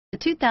The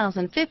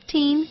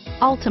 2015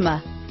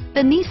 Altima.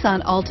 The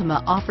Nissan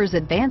Altima offers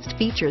advanced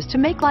features to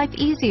make life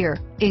easier,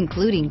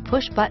 including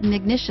push-button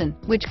ignition,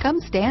 which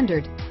comes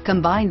standard.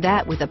 Combine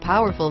that with a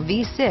powerful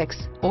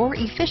V6 or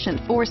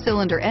efficient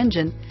 4-cylinder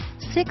engine,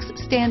 6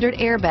 standard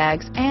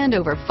airbags, and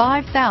over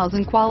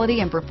 5,000 quality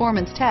and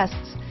performance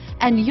tests,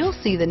 and you'll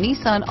see the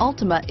Nissan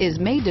Altima is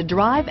made to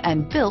drive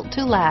and built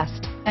to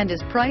last, and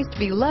is priced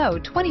below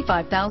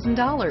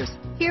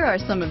 $25,000. Here are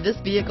some of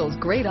this vehicle's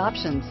great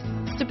options: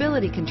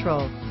 stability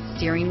control,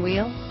 steering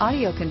wheel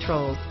audio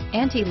controls,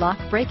 anti-lock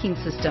braking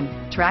system,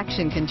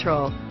 traction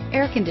control,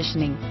 air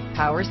conditioning,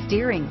 power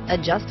steering,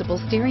 adjustable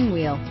steering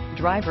wheel,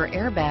 driver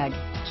airbag,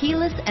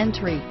 keyless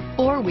entry,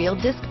 4-wheel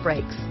disc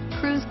brakes,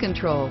 cruise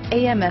control,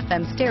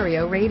 AM/FM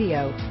stereo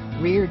radio,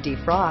 rear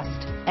defrost,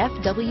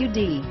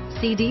 FWD,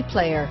 CD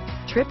player,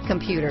 trip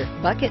computer,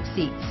 bucket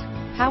seats,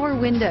 power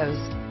windows,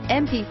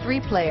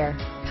 MP3 player,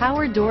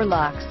 power door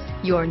locks.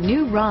 Your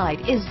new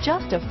ride is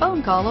just a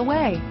phone call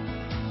away.